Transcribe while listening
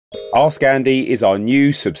Ask Andy is our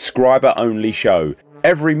new subscriber-only show.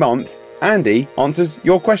 Every month, Andy answers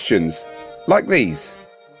your questions. Like these.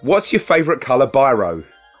 What's your favourite colour biro?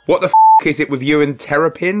 What the is it with you and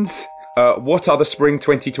terrapins? What are the spring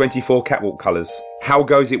 2024 catwalk colours? How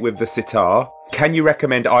goes it with the sitar? Can you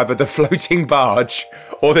recommend either the floating barge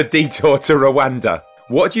or the detour to Rwanda?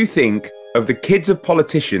 What do you think of the kids of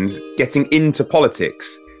politicians getting into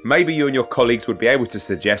politics? Maybe you and your colleagues would be able to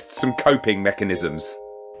suggest some coping mechanisms.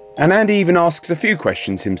 And Andy even asks a few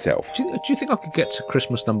questions himself. Do you think I could get to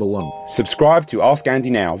Christmas number 1? Subscribe to Ask Andy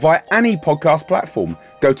now via any podcast platform.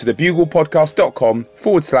 Go to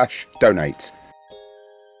thebuglepodcast.com/donate.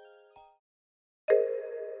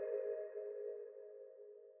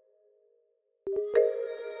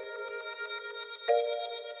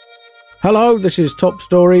 Hello, this is Top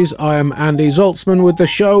Stories. I am Andy Zaltzman with the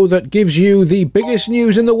show that gives you the biggest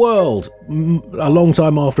news in the world, a long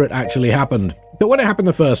time after it actually happened. But when it happened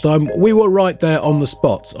the first time, we were right there on the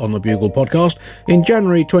spot on the Bugle podcast. In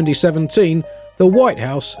January 2017, the White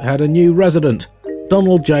House had a new resident,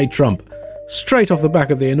 Donald J. Trump. Straight off the back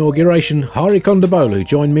of the inauguration, Hari Kondabolu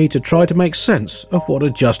joined me to try to make sense of what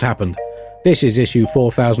had just happened. This is issue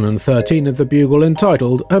 4013 of the Bugle,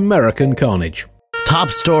 entitled American Carnage. Top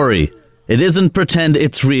story. It isn't pretend,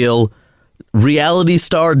 it's real. Reality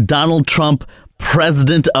star Donald Trump,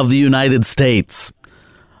 President of the United States.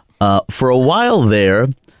 For a while there,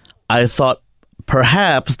 I thought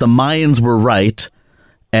perhaps the Mayans were right,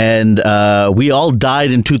 and we all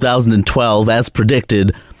died in 2012, as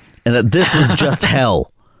predicted, and that this was just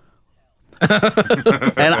hell.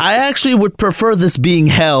 And I actually would prefer this being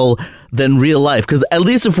hell than real life, because at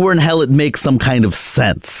least if we're in hell, it makes some kind of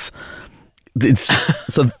sense. It's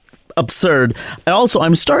so absurd. And also,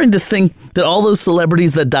 I'm starting to think that all those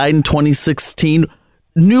celebrities that died in 2016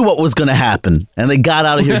 knew what was going to happen, and they got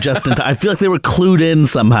out of here just in time. I feel like they were clued in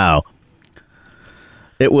somehow.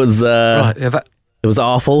 It was it was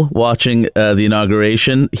awful watching the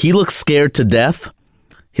inauguration. He looked scared to death.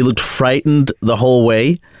 He looked frightened the whole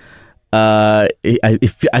way. I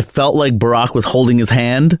felt like Barack was holding his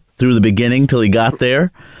hand through the beginning till he got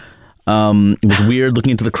there. It was weird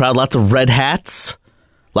looking into the crowd. Lots of red hats.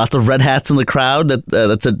 Lots of red hats in the crowd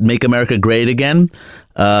that said, "Make America Great Again."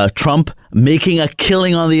 Trump making a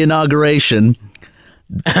killing on the inauguration.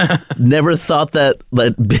 Never thought that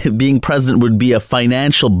being president would be a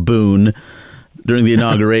financial boon during the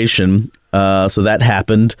inauguration. So that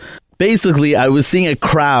happened. Basically, I was seeing a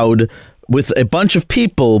crowd with a bunch of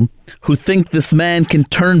people who think this man can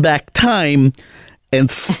turn back time and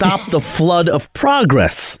stop the flood of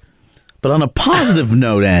progress. But on a positive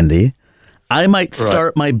note, Andy, I might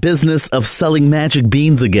start my business of selling magic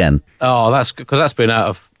beans again. Oh, that's because that's been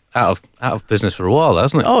out of business for a while,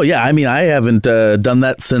 hasn't it? Oh yeah, I mean, I haven't done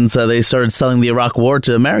that since they started selling the Iraq War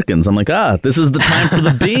to Americans. I'm like, this is the time for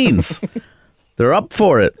the beans. They're up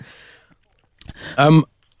for it. I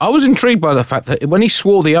was intrigued by the fact that when he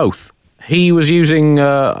swore the oath, he was using.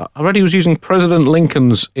 I read he was using President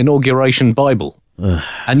Lincoln's inauguration Bible,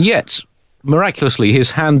 and yet, miraculously, his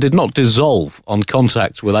hand did not dissolve on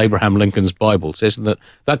contact with Abraham Lincoln's Bible. So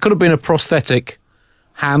that could have been a prosthetic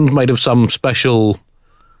hand made of some special,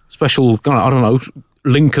 I don't know,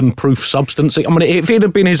 Lincoln-proof substance. I mean, if it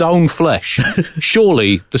had been his own flesh,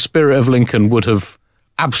 surely the spirit of Lincoln would have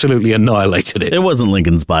absolutely annihilated it. It wasn't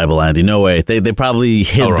Lincoln's Bible, Andy. No way. They probably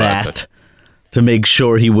hid that to make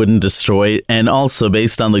sure he wouldn't destroy it. And also,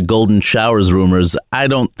 based on the golden showers rumors, I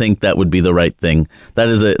don't think that would be the right thing. That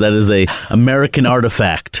is a American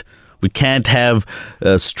artifact. We can't have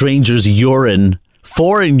strangers' urine,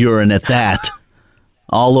 foreign urine at that,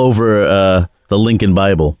 all over the Lincoln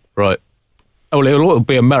Bible. Right. Oh, well, it'll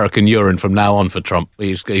be American urine from now on for Trump.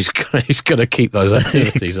 He's going to keep those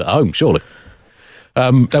activities at home, surely.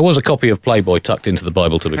 There was a copy of Playboy tucked into the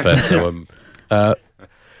Bible, to be fair. So,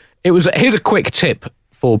 here's a quick tip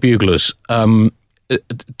for buglers.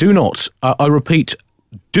 Do not, I repeat,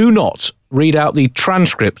 do not read out the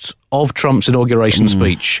transcript of Trump's inauguration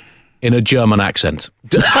speech in a German accent.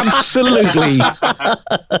 Absolutely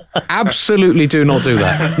do not do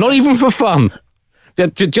that. Not even for fun.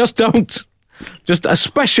 Just don't. Just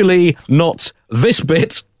especially not this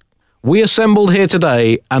bit. We assembled here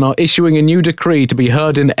today and are issuing a new decree to be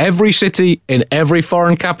heard in every city, in every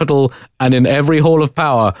foreign capital, and in every hall of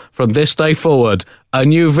power from this day forward. A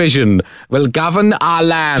new vision will govern our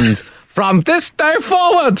land. From this day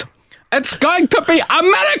forward, it's going to be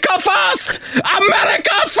America first!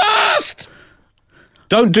 America first!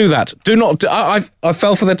 Don't do that. Do not. I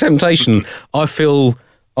fell for the temptation. I feel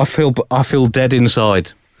dead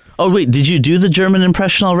inside. Oh, wait, did you do the German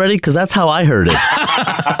impression already? Because that's how I heard it.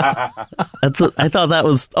 I thought that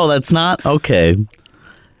was... Oh, that's not? Okay.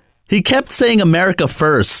 He kept saying America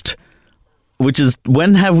first, which is,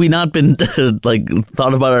 when have we not been,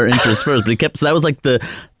 thought about our interests first? But he kept... So that was like the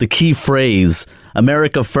key phrase,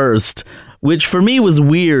 America first, which for me was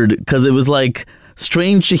weird because it was like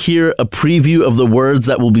strange to hear a preview of the words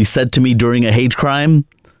that will be said to me during a hate crime.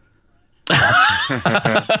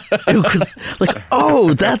 It was like,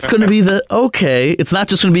 oh, that's going to be okay. It's not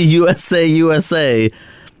just going to be USA, USA.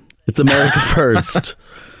 It's America first.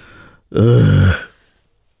 It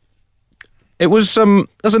was,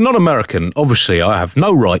 as a non-American, obviously I have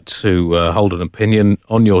no right to hold an opinion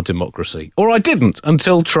on your democracy. Or I didn't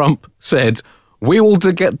until Trump said, we will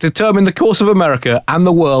determine the course of America and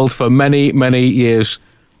the world for many, many years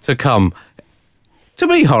to come. To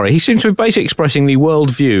me, Horry, he seems to be basically expressing the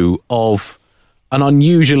worldview of an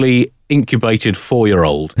unusually incubated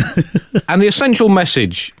 4-year-old. And the essential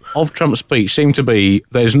message of Trump's speech seemed to be,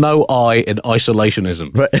 there's no I in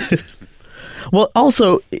isolationism. Right. Well,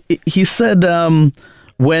 also, he said,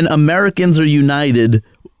 when Americans are united,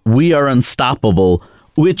 we are unstoppable,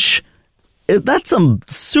 which... That's some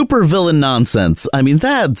super villain nonsense. I mean,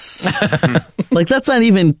 that's that's not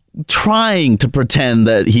even trying to pretend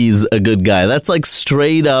that he's a good guy. That's like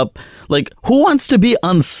straight up, who wants to be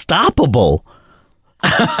unstoppable?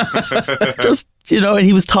 Just, and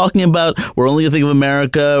he was talking about, we're only going to think of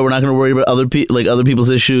America. We're not going to worry about other people's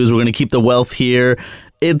issues. We're going to keep the wealth here.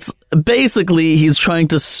 It's basically he's trying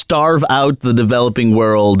to starve out the developing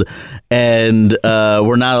world, and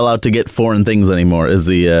we're not allowed to get foreign things anymore. Is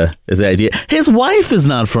the idea? His wife is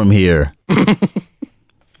not from here,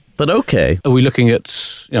 but okay. Are we looking at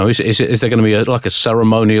is there going to be a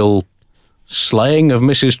ceremonial slaying of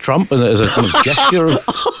Mrs. Trump as a kind of gesture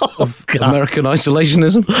of American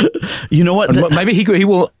isolationism? You know what? Maybe he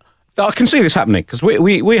will. I can see this happening because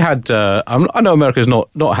we had. I know America's not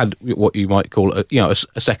had what you might call a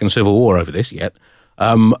second civil war over this yet.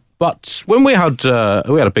 But when we had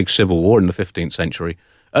a big civil war in the 15th century,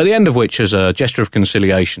 at the end of which, as a gesture of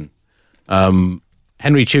conciliation,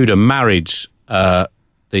 Henry Tudor married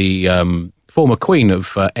the former queen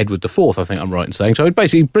of Edward IV. I think I'm right in saying so.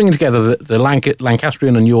 Basically, bringing together the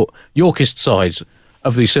Lancastrian and Yorkist sides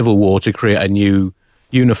of the civil war to create a new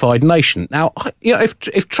unified nation. Now,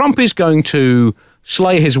 if Trump is going to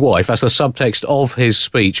slay his wife, as the subtext of his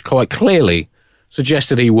speech quite clearly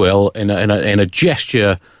suggested he will, in a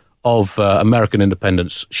gesture of American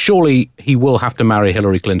independence, surely he will have to marry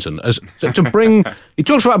Hillary Clinton. He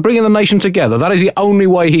talks about bringing the nation together. That is the only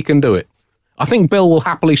way he can do it. I think Bill will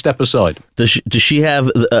happily step aside. Does she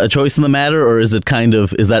have a choice in the matter, or is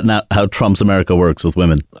that not how Trump's America works with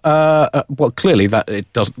women? Well, clearly that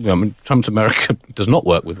it doesn't. Trump's America does not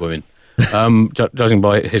work with women, judging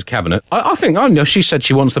by his cabinet. I think she said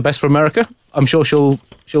she wants the best for America. I'm sure she'll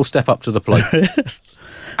step up to the plate.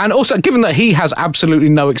 And also, given that he has absolutely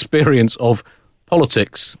no experience of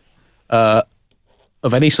politics of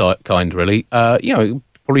any kind, really,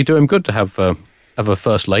 probably do him good to have a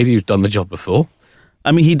first lady who's done the job before.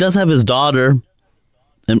 I mean, he does have his daughter,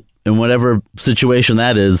 in whatever situation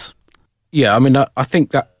that is. Yeah, I mean, I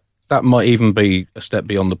think that might even be a step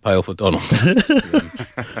beyond the pale for Donald.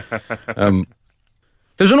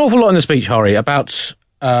 There's an awful lot in the speech, Harry, about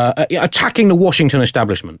attacking the Washington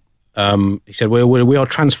establishment. He said, we are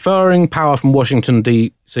transferring power from Washington,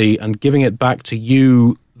 D.C. and giving it back to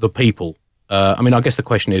you, the people. I mean, I guess the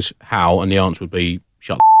question is how, and the answer would be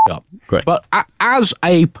shut up. Correct. But as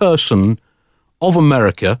a person of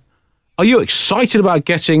America, are you excited about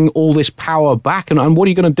getting all this power back, and what are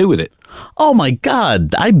you going to do with it? Oh my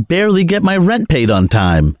God, I barely get my rent paid on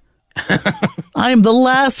time. I'm the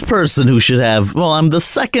last person who should have, I'm the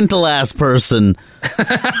second to last person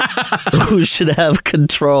who should have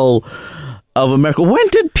control of America. When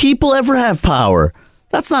did people ever have power?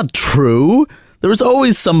 That's not true. There was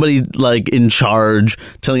always somebody in charge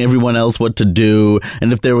telling everyone else what to do.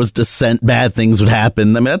 And if there was dissent, bad things would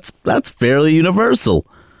happen. I mean, that's fairly universal.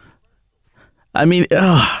 I mean,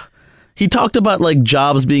 he talked about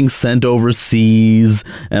jobs being sent overseas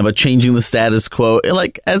and about changing the status quo,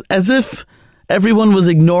 as if everyone was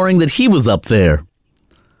ignoring that he was up there,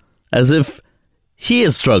 as if he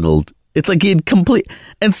has struggled. It's like he'd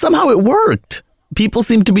and somehow it worked. People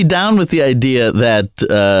seem to be down with the idea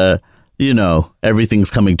that,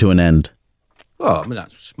 everything's coming to an end. Well, I mean,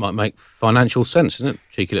 that might make financial sense, isn't it?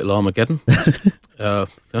 Cheeky little Armageddon.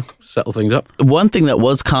 Settle things up. One thing that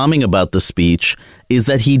was calming about the speech is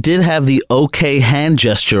that he did have the okay hand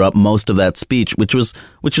gesture up most of that speech, which was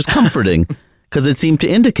comforting because it seemed to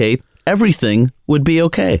indicate everything would be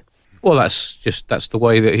okay. Well, that's the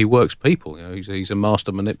way that he works people. You know, he's a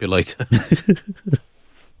master manipulator.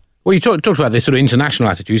 Well, you talked about this sort of international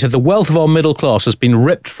attitude. You said the wealth of our middle class has been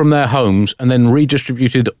ripped from their homes and then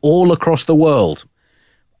redistributed all across the world.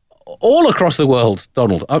 All across the world,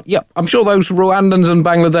 Donald. I'm sure those Rwandans and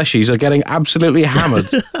Bangladeshis are getting absolutely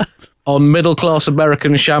hammered on middle-class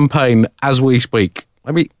American champagne as we speak.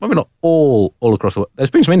 Maybe not all across the world.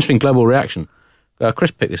 There's been some interesting global reaction.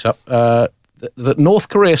 Chris picked this up. That North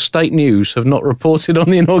Korea state news have not reported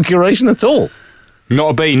on the inauguration at all. Not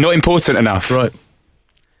a B, not important enough. Right.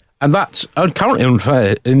 And that's currently,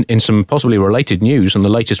 in some possibly related news and the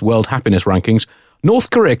latest World Happiness Rankings,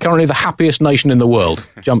 North Korea, currently the happiest nation in the world,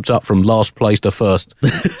 jumped up from last place to first,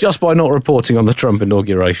 just by not reporting on the Trump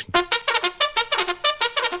inauguration.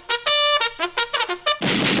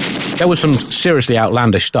 There was some seriously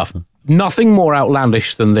outlandish stuff. Nothing more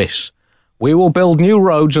outlandish than this. We will build new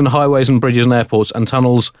roads and highways and bridges and airports and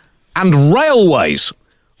tunnels and railways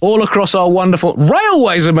all across our wonderful...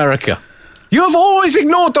 Railways, America! You have always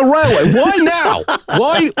ignored the railway. Why now?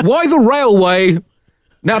 Why the railway?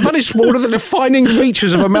 Now, that is one of the defining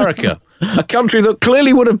features of America, a country that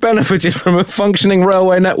clearly would have benefited from a functioning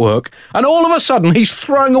railway network, and all of a sudden he's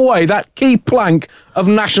throwing away that key plank of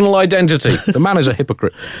national identity. The man is a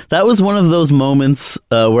hypocrite. That was one of those moments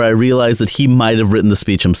where I realized that he might have written the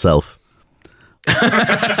speech himself.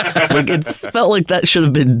 Like, it felt like that should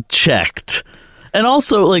have been checked. And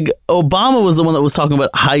also, like, Obama was the one that was talking about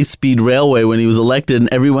high-speed railway when he was elected,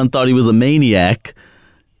 and everyone thought he was a maniac.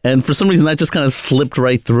 And for some reason, that just kind of slipped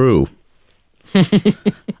right through.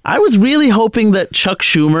 I was really hoping that Chuck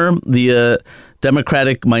Schumer, the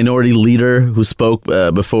Democratic minority leader who spoke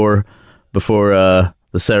before the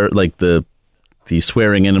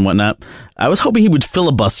swearing in and whatnot, I was hoping he would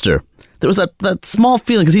filibuster. There was that small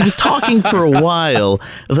feeling, because he was talking for a while,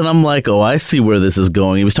 and then I'm like, oh, I see where this is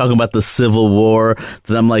going. He was talking about the Civil War.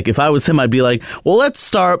 Then I'm like, if I was him, I'd be like, well, let's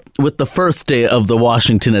start with the first day of the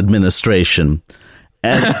Washington administration.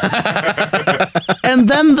 And, and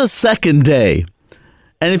then the second day.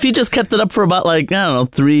 And if he just kept it up for about, like, I don't know,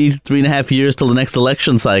 3.5 years till the next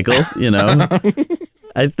election cycle, you know,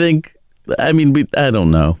 I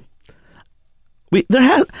don't know.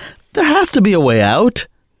 There has to be a way out.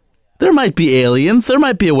 There might be aliens. There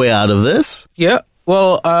might be a way out of this. Yeah.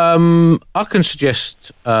 Well, I can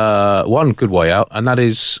suggest one good way out, and that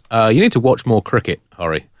is you need to watch more cricket,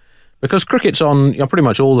 Hari. Because cricket's on pretty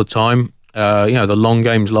much all the time. The long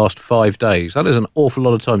games last 5 days. That is an awful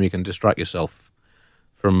lot of time you can distract yourself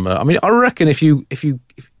from. I reckon if you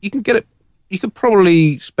can get it, you could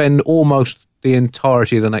probably spend almost the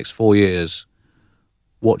entirety of the next 4 years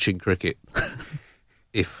watching cricket.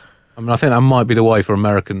 I think that might be the way for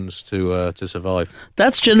Americans to survive.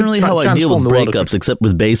 That's generally how I deal with breakups, except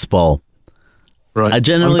with baseball. Right.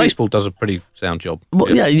 And baseball does a pretty sound job.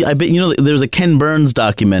 Well, yeah, I bet there's a Ken Burns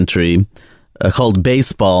documentary called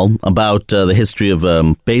Baseball about the history of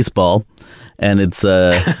baseball, and it's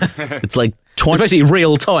like 20. It's basically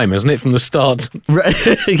real time, isn't it, from the start? Right.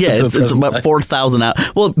 Yeah, it's about 4,000 hours.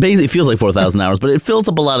 Well, basically, it feels like 4,000 hours, but it fills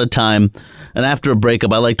up a lot of time. And after a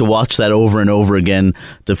breakup, I like to watch that over and over again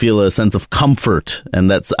to feel a sense of comfort, and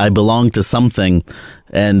that's I belong to something.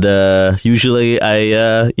 And usually, I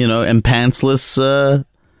am pantsless,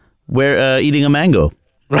 eating a mango.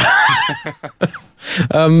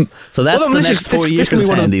 So that's the next 4 years,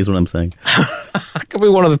 Andy, is what I'm saying. That could be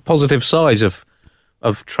one of the positive sides of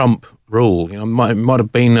Trump rule. It might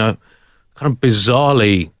have been a kind of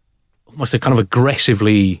bizarrely, almost a kind of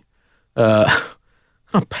aggressively kind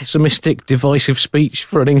of pessimistic, divisive speech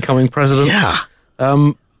for an incoming president. Yeah.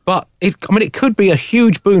 But it could be a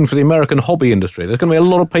huge boon for the American hobby industry. There's going to be a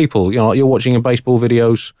lot of people, like you're watching in baseball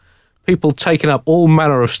videos, people taking up all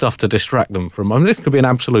manner of stuff to distract them from. This could be an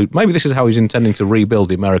absolute. Maybe this is how he's intending to rebuild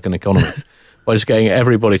the American economy by just getting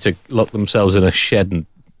everybody to lock themselves in a shed and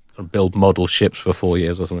build model ships for 4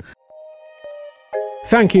 years or something.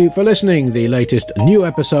 Thank you for listening. The latest new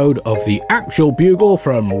episode of The Actual Bugle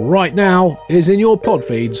from right now is in your pod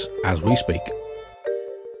feeds as we speak.